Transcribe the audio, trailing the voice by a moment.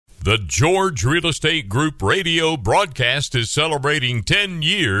The George Real Estate Group radio broadcast is celebrating 10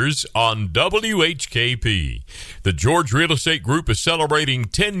 years on WHKP. The George Real Estate Group is celebrating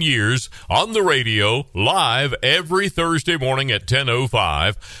 10 years on the radio, live every Thursday morning at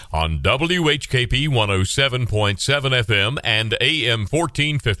 10:05 on WHKP 107.7 FM and AM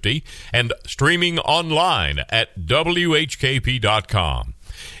 1450, and streaming online at WHKP.com.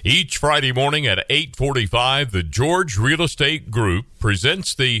 Each Friday morning at 8:45, the George Real Estate Group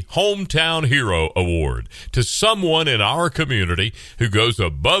presents the Hometown Hero Award to someone in our community who goes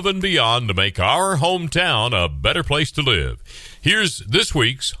above and beyond to make our hometown a better place to live. Here's this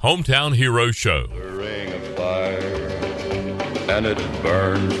week's Hometown Hero Show. The ring of fire, and it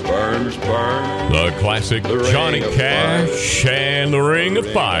burns, burns, burns. The classic Johnny Cash and the Ring of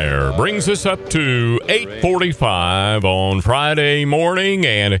Fire brings us up to 8:45 on Friday morning,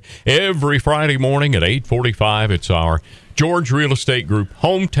 and every Friday morning at 8:45, it's our George Real Estate Group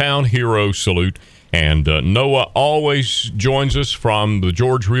Hometown Hero Salute. And Noah always joins us from the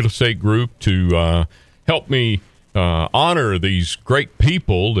George Real Estate Group to help me honor these great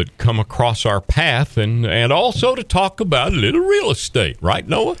people that come across our path, and also to talk about a little real estate, right,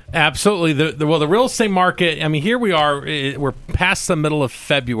 Noah? Absolutely. The real estate market, I mean, here we are, we're past the middle of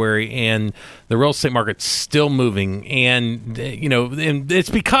February, and the real estate market's still moving. And, and it's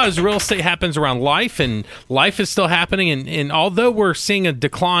because real estate happens around life, and life is still happening. And although we're seeing a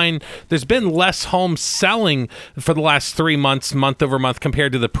decline, there's been less homes selling for the last 3 months, month over month,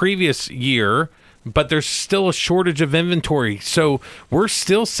 compared to the previous year. But there's still a shortage of inventory. So we're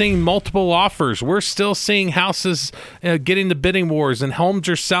still seeing multiple offers. We're still seeing houses getting the bidding wars, and homes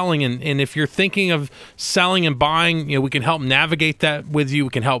are selling. And if you're thinking of selling and buying, we can help navigate that with you. We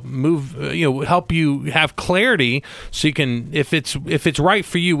can help move, help you have clarity so you can, if it's right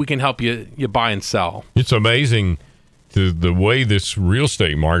for you, we can help you buy and sell. It's amazing the way this real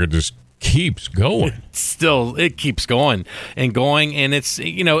estate market just keeps going. It keeps going, and it's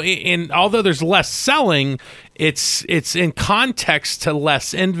and although there's less selling, it's in context to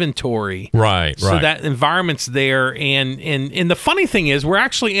less inventory, right? So that environment's there, and the funny thing is, we're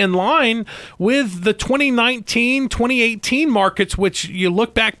actually in line with the 2019 2018 markets, which you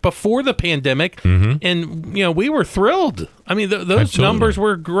look back before the pandemic, and we were thrilled. I mean, those Absolutely. numbers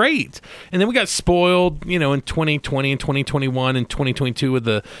were great, and then we got spoiled, in 2020 and 2021 and 2022 with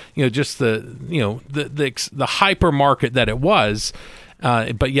the the hyper market that it was,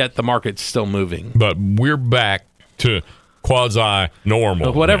 but yet the market's still moving. But we're back to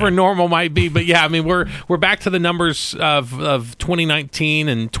quasi-normal. Whatever normal might be. But yeah, I mean, we're back to the numbers of 2019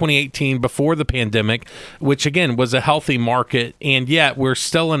 and 2018 before the pandemic, which again was a healthy market, and yet we're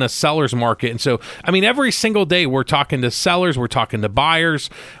still in a seller's market. And so, I mean, every single day we're talking to sellers, we're talking to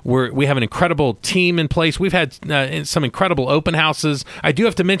buyers, we have an incredible team in place. We've had some incredible open houses. I do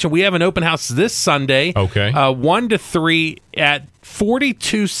have to mention, we have an open house this Sunday, 1 to 3 at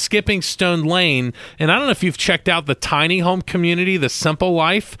 42 Skipping Stone Lane. And I don't know if you've checked out the tiny home community, the Simple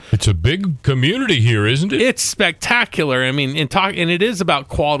Life. It's a big community here, isn't it? It's spectacular. I mean, and it is about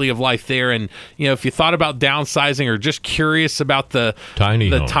quality of life there. And if you thought about downsizing or just curious about the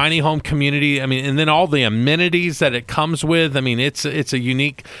tiny home community, I mean, and then all the amenities that it comes with, I mean, it's a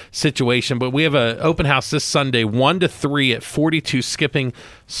unique situation. But we have an open house this Sunday, 1 to 3 at 42 Skipping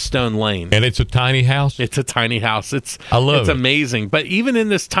Stone Lane. And it's a tiny house? It's a tiny house. It's amazing. But even in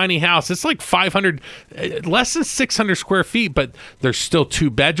this tiny house, it's like 500, less than 600 square feet, but there's still 2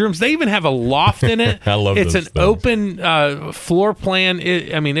 bedrooms. They even have a loft in it. I love it's those an things. Open floor plan.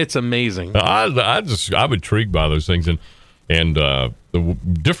 It's amazing. I'm intrigued by those things, and the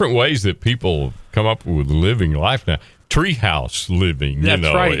different ways that people come up with living life now. Treehouse living, That's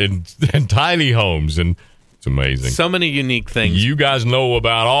right. and tiny homes, and it's amazing. So many unique things. You guys know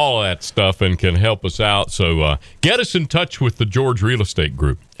about all that stuff and can help us out. So get us in touch with the George Real Estate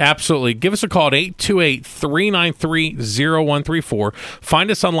Group. Absolutely. Give us a call at 828-393-0134.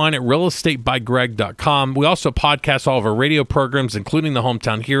 Find us online at realestatebygreg.com. We also podcast all of our radio programs, including the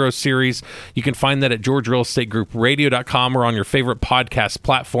Hometown Hero series. You can find that at georgerealestategroupradio.com or on your favorite podcast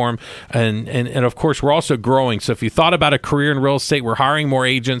platform. And of course, we're also growing. So if you thought about a career in real estate, we're hiring more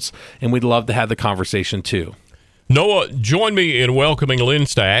agents, and we'd love to have the conversation too. Noah, join me in welcoming Lynn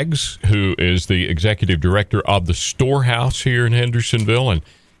Staggs, who is the executive director of the Storehouse here in Hendersonville.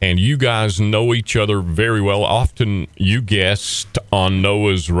 And you guys know each other very well. Often you guest on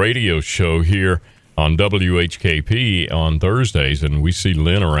Noah's radio show here on WHKP on Thursdays, and we see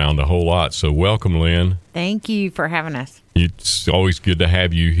Lynn around a whole lot. So welcome, Lynn. Thank you for having us. It's always good to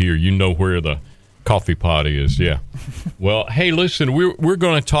have you here. You know where the coffee pot is, yeah. Well, hey, listen, we're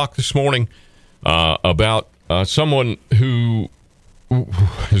going to talk this morning about someone who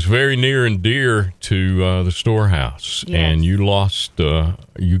is very near and dear to the storehouse. Yes. And you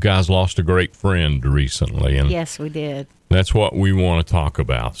guys lost a great friend recently. And Yes, we did. that's what we want to talk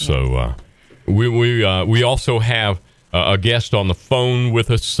about. So we also have a guest on the phone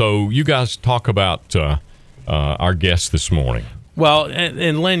with us. So you guys talk about our guest this morning. Well,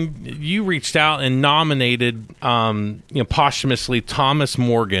 and Lynn, you reached out and nominated, posthumously Thomas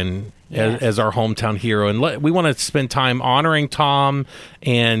Morgan as our hometown hero. And we want to spend time honoring Tom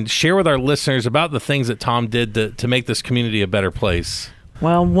and share with our listeners about the things that Tom did to make this community a better place.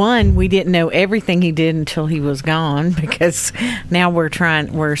 Well, one, we didn't know everything he did until he was gone, because now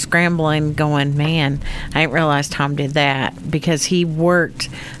we're scrambling going, man, I didn't realize Tom did that, because he worked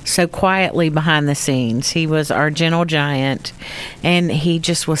so quietly behind the scenes. He was our gentle giant, and he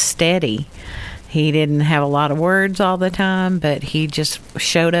just was steady. He didn't have a lot of words all the time, but he just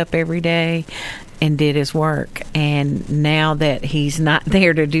showed up every day and did his work. And now that he's not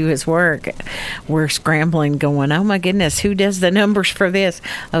there to do his work, we're scrambling going, oh my goodness, who does the numbers for this?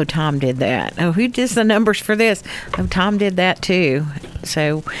 Oh, Tom did that. Oh, who does the numbers for this? Oh, Tom did that too.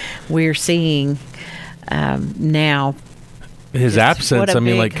 So we're seeing now His absence,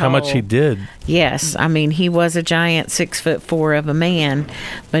 how much he did. Yes, he was a giant 6'4" of a man,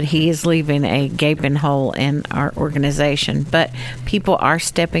 but he is leaving a gaping hole in our organization. But people are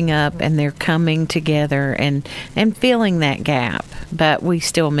stepping up, and they're coming together and filling that gap. But we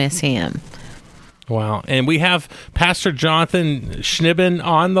still miss him. Wow. And we have Pastor Jonathan Schnibben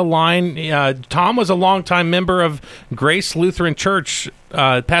on the line. Tom was a longtime member of Grace Lutheran Church.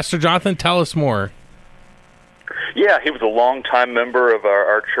 Pastor Jonathan, tell us more. Yeah, he was a longtime member of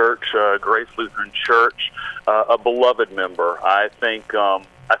our church, Grace Lutheran Church, a beloved member. I think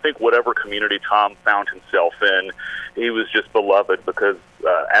whatever community Tom found himself in, he was just beloved because,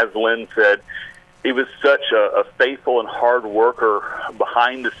 as Lynn said, he was such a faithful and hard worker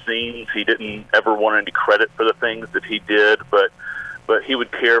behind the scenes. He didn't ever want any credit for the things that he did, but he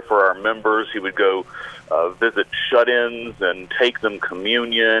would care for our members. He would go visit shut-ins and take them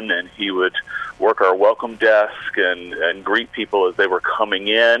communion, and he would work our welcome desk and greet people as they were coming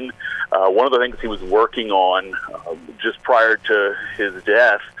in. One of the things he was working on just prior to his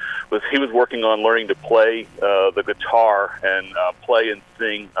death was he was working on learning to play the guitar and play and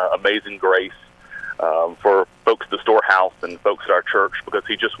sing Amazing Grace for folks at the storehouse and folks at our church, because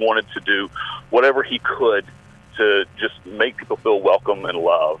he just wanted to do whatever he could to just make people feel welcome and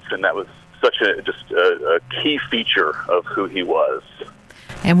loved. And that was such a key feature of who he was.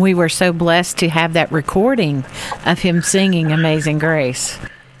 And we were so blessed to have that recording of him singing Amazing Grace.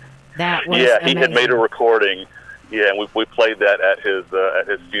 That was he amazing. had made a recording. Yeah, and we played that at his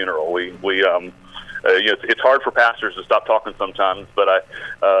funeral. It's hard for pastors to stop talking sometimes, but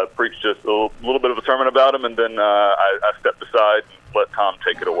I preached just a little bit of a sermon about him, and then I stepped aside and let Tom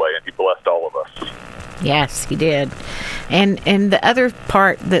take it away, and he blessed all of us. Yes, he did. And the other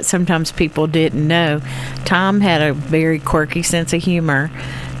part that sometimes people didn't know, Tom had a very quirky sense of humor,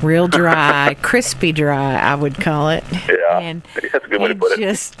 real dry, crispy dry, I would call it. Yeah, and that's a good way to put it.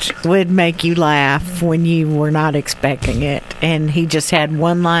 Just would make you laugh when you were not expecting it. And he just had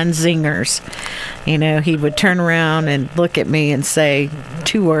one-line zingers. He would turn around and look at me and say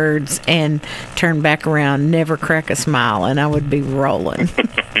 2 words and turn back around, never crack a smile, and I would be rolling.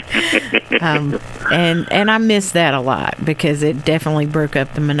 And I miss that a lot, because it definitely broke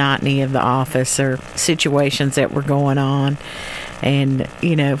up the monotony of the office or situations that were going on. And,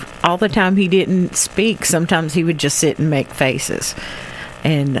 all the time he didn't speak, sometimes he would just sit and make faces.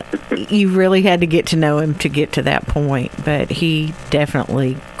 And you really had to get to know him to get to that point. But he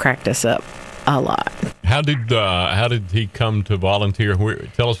definitely cracked us up a lot. How did he come to volunteer?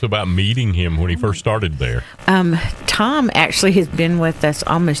 Tell us about meeting him when he first started there. Tom actually has been with us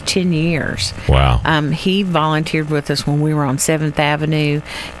almost 10 years. Wow. He volunteered with us when we were on 7th Avenue.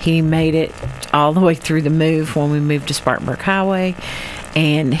 He made it all the way through the move when we moved to Spartanburg Highway.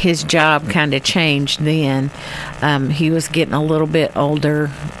 And his job kind of changed then. He was getting a little bit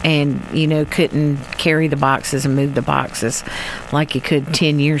older and, couldn't carry the boxes and move the boxes like he could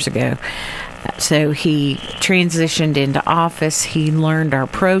 10 years ago. So he transitioned into office. He learned our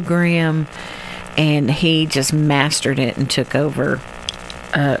program, and he just mastered it and took over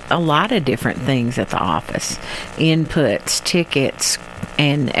a lot of different things at the office. Inputs, tickets,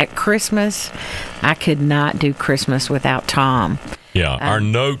 and at Christmas, I could not do Christmas without Tom. Yeah, our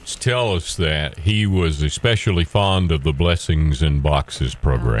notes tell us that he was especially fond of the Blessings in Boxes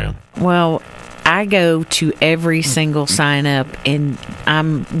program. Well, I go to every single sign up, and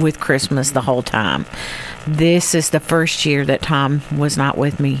I'm with Christmas the whole time. This is the first year that Tom was not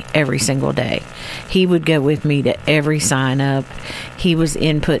with me every single day. He would go with me to every sign up. He was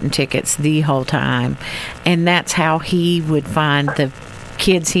inputting tickets the whole time. And that's how he would find the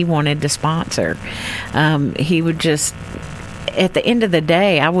kids he wanted to sponsor. He would just... At the end of the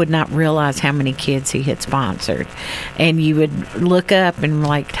day, I would not realize how many kids he had sponsored. And you would look up and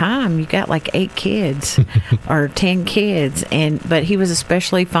like, Tom, you got like 8 kids or 10 kids. But he was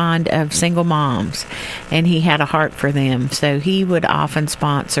especially fond of single moms, and he had a heart for them. So he would often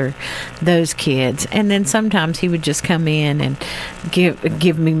sponsor those kids. And then sometimes he would just come in and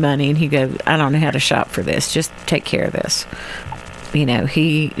give me money, and he'd go, I don't know how to shop for this. Just take care of this. You know,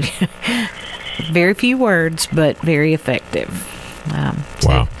 he... Very few words, but very effective.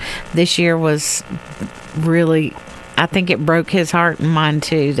 Wow. This year was really, I think it broke his heart and mine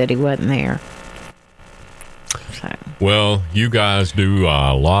too that he wasn't there. So. Well, you guys do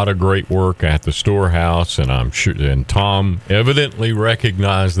a lot of great work at the storehouse, and I'm sure, and Tom evidently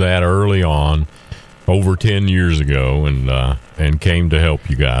recognized that early on, over 10 years ago, and came to help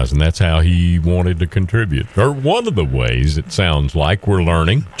you guys, and that's how he wanted to contribute. Or one of the ways, it sounds like we're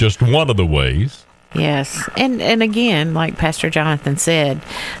learning, just one of the ways. Yes, and again, like Pastor Jonathan said,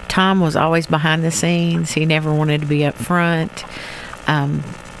 Tom was always behind the scenes. He never wanted to be up front.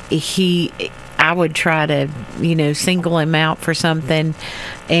 I would try to, single him out for something,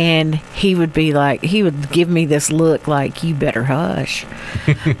 and he would be like, he would give me this look like, you better hush.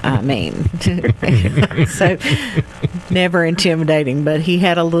 I mean, so never intimidating, but he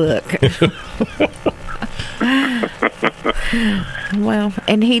had a look. Well,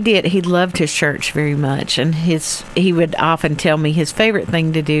 and he did. He loved his church very much, and he would often tell me his favorite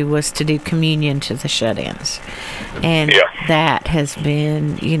thing to do was to do communion to the shut-ins, and that has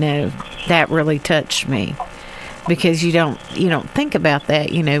been, that really touched me, because you don't think about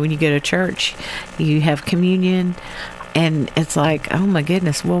that. When you go to church, you have communion, and it's like, oh my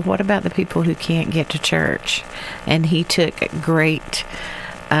goodness. Well, what about the people who can't get to church? And he took great.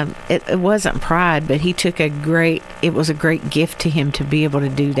 It wasn't pride, but he took it was a great gift to him to be able to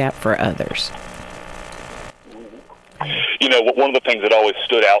do that for others. One of the things that always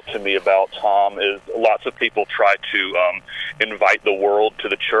stood out to me about Tom is lots of people try to invite the world to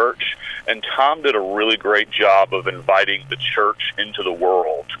the church, and Tom did a really great job of inviting the church into the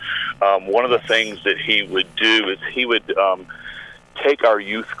world. One of the things that he would do is he would take our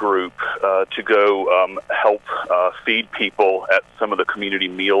youth group to go help feed people at some of the community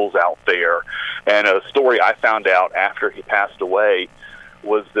meals out there. And a story I found out after he passed away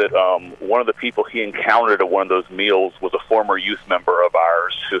was that one of the people he encountered at one of those meals was a former youth member of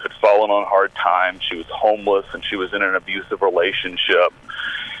ours who had fallen on hard times. She was homeless, and she was in an abusive relationship.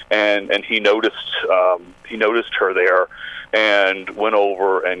 And he noticed her there, and went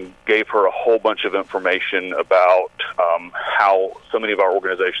over and gave her a whole bunch of information about how so many of our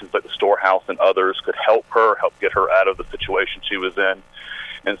organizations like the Storehouse and others could help get her out of the situation she was in,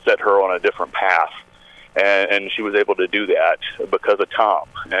 and set her on a different path. And she was able to do that because of Tom.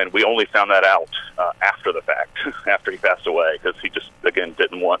 And we only found that out after the fact, after he passed away, because he just, again,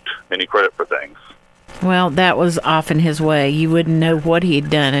 didn't want any credit for things. Well, that was often his way. You wouldn't know what he'd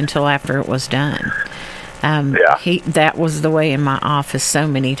done until after it was done. That was the way in my office so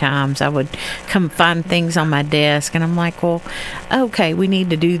many times. I would come find things on my desk, and I'm like, well, okay, we need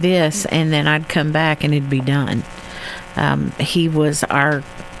to do this. And then I'd come back, and it'd be done. He was our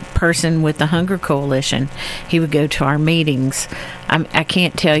person with the Hunger Coalition. He would go to our meetings. I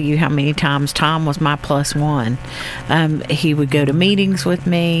can't tell you how many times Tom was my plus one. He would go to meetings with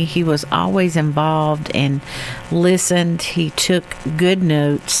me. He was always involved and listened. He took good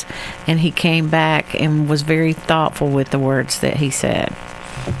notes, and he came back and was very thoughtful with the words that he said.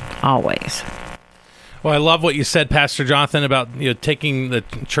 Always. Well, I love what you said, Pastor Jonathan, about taking the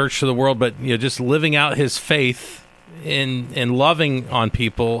church to the world, but just living out his faith in loving on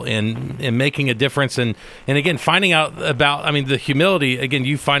people and making a difference, and again finding out about, the humility, again,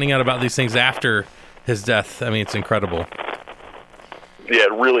 you finding out about these things after his death. It's incredible. Yeah,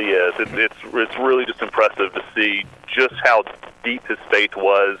 it really is. It's really just impressive to see just how deep his faith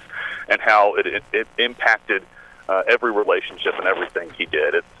was, and how it impacted every relationship and everything he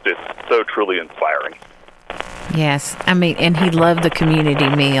did. It's so truly inspiring. Yes, and he loved the community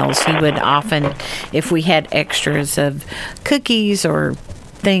meals. He would often, if we had extras of cookies or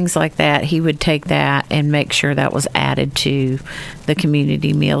things like that, he would take that and make sure that was added to the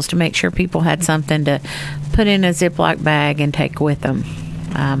community meals to make sure people had something to put in a Ziploc bag and take with them.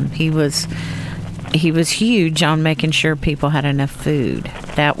 He was he was huge on making sure people had enough food.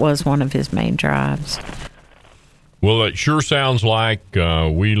 That was one of his main drives. Well, it sure sounds like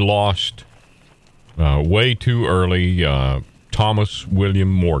we lost way too early Thomas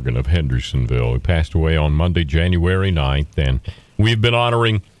William Morgan of Hendersonville, who passed away on Monday, January 9th. And we've been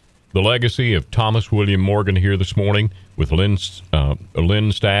honoring the legacy of Thomas William Morgan here this morning with Lynn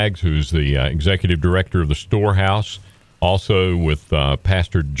Staggs, who's the executive director of the Storehouse. Also with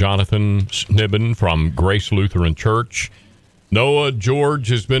Pastor Jonathan Snibben from Grace Lutheran Church. Noah George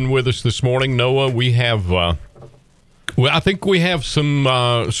has been with us this morning. Noah, we have, I think we have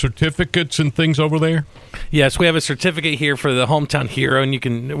some certificates and things over there. Yes, we have a certificate here for the hometown hero,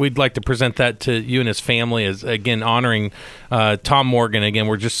 and we'd like to present that to you and his family as, again, honoring Tom Morgan. Again,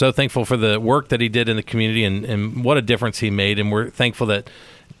 we're just so thankful for the work that he did in the community and what a difference he made, and we're thankful that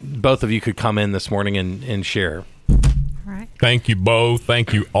both of you could come in this morning and share. Right. Thank you both.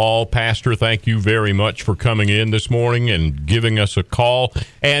 Thank you all. Pastor, thank you very much for coming in this morning and giving us a call.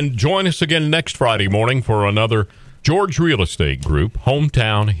 And join us again next Friday morning for another George Real Estate Group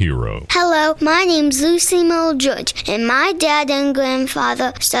Hometown Hero. Hello, my name's Lucy Mo George, and my dad and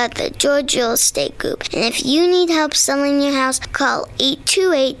grandfather started the George Real Estate Group. And if you need help selling your house, call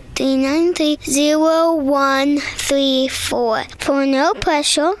 828-393-0134 for no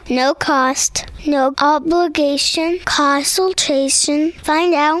pressure, no cost, no obligation consultation.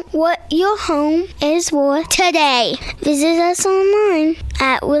 Find out what your home is worth today. Visit us online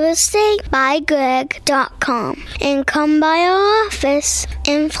at realestatebygreg.com and come by our office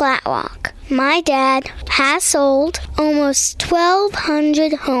in Flat Rock. My dad has sold almost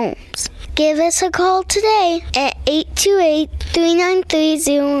 1,200 homes. Give us a call today at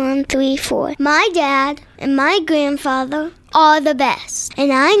 828-393-0134. My dad and my grandfather are the best,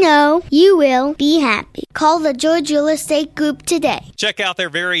 and I know you will be happy. Call the George Real Estate Group today. Check out their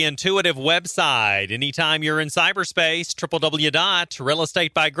very intuitive website anytime you're in cyberspace,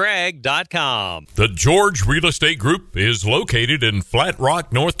 www.realestatebygreg.com. The George Real Estate Group is located in Flat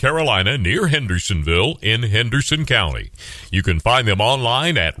Rock, North Carolina, near Hendersonville in Henderson County. You can find them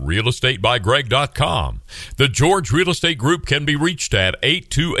online at realestatebygreg.com. The George Real Estate Group can be reached at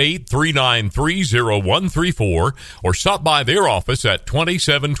 828-393-0134 or stop by their office at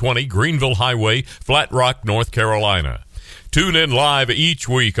 2720 Greenville Highway, Flat Rock, North Carolina. Tune in live each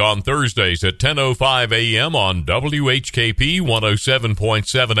week on Thursdays at 10:05 a.m. on WHKP 107.7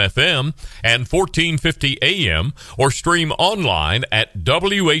 FM and 1450 a.m. or stream online at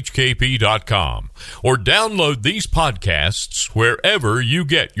WHKP.com or download these podcasts wherever you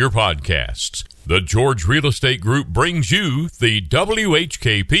get your podcasts. The George Real Estate Group brings you the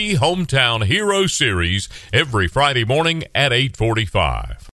WHKP Hometown Hero Series every Friday morning at 8:45.